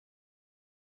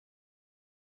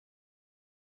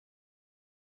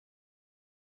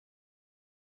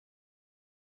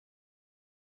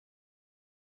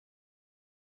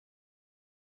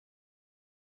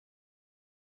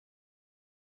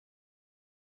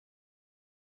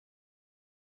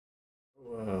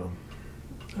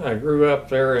I grew up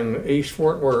there in East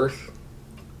Fort Worth,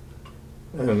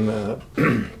 and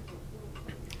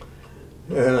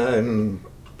and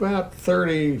about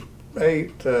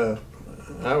 38,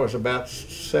 I was about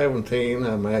 17,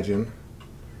 I imagine.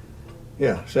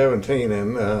 Yeah, 17,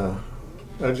 and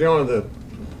I joined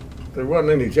there wasn't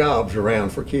any jobs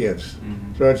around for kids.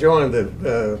 Mm-hmm. So I joined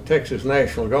the Texas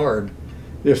National Guard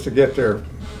just to get their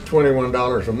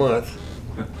 $21 a month.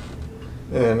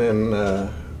 And in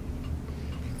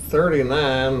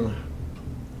 39,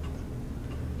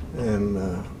 and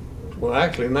well,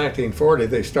 actually in 1940,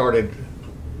 they started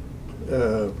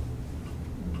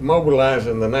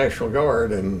mobilizing the National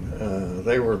Guard, and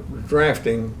they were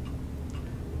drafting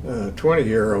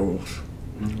 20-year-olds.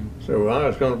 Mm-hmm. So I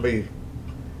was going to be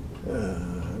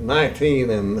 19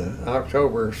 in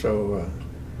October, so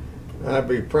I'd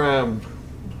be prime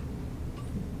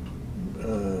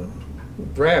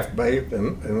draft bait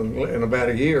in about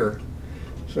a year.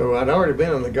 So I'd already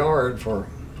been in the Guard for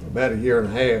about a year and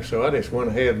a half, so I just went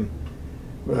ahead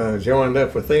and joined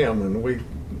up with them, and we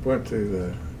went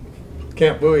to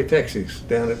Camp Bowie, Texas,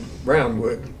 down at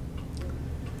Brownwood.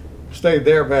 Stayed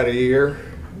there about a year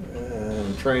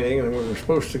training, and we were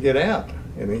supposed to get out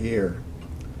in a year.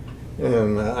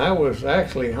 And I was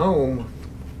actually home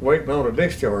waiting on a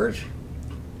discharge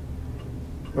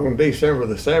on December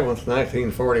the 7th,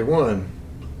 1941.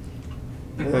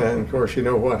 And of course, you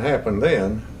know what happened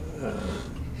then.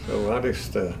 So I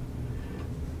just, I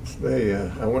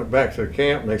went back to the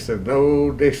camp, and they said,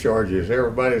 no discharges,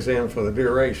 everybody's in for the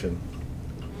duration.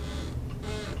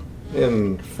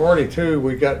 In 42,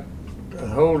 we got, the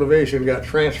whole division got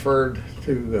transferred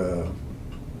to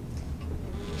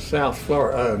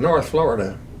North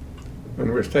Florida, when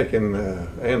we was taking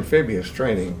amphibious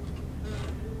training.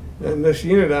 And this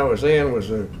unit I was in was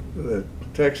the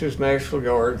Texas National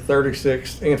Guard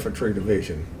 36th Infantry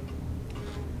Division.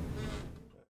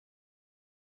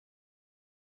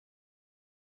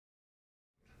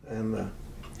 And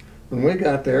when we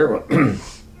got there,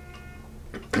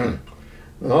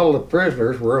 all the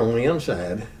prisoners were on the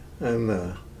inside,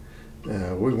 and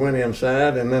we went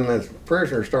inside, and then the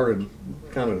prisoners started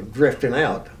kind of drifting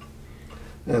out,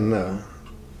 and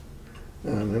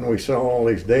then we saw all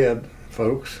these dead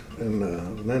folks, and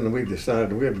then we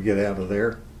decided we had to get out of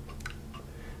there.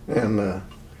 And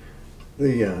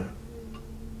the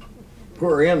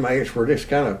poor inmates were just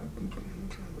kind of,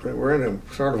 they were in a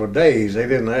sort of a daze. They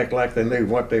didn't act like they knew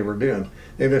what they were doing.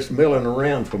 They were just milling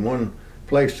around from one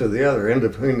place to the other, in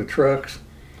between the trucks,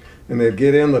 and they'd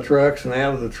get in the trucks and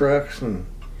out of the trucks, and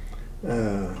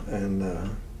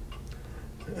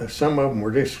some of them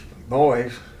were just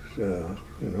boys, you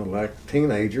know, like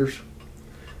teenagers.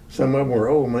 Some of them were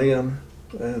old men,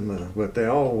 and but they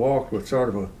all walked with sort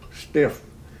of a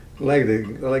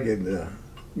stiff-legged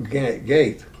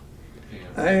gait.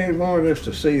 I wanted us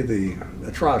to see the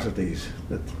atrocities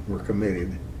that were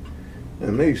committed,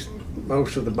 and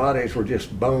most of the bodies were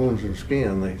just bones and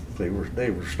skin. They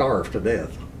were starved to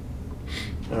death.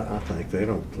 I think they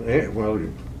don't. Well,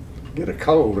 you get a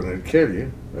cold and it'd kill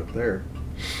you up there.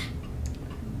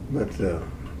 But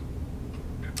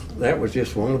that was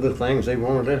just one of the things they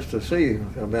wanted us to see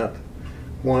about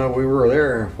why we were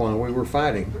there, why we were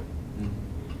fighting.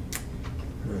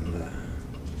 And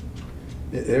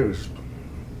it was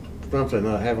something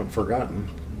I haven't forgotten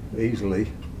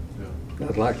easily. Yeah.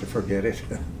 I'd like to forget it.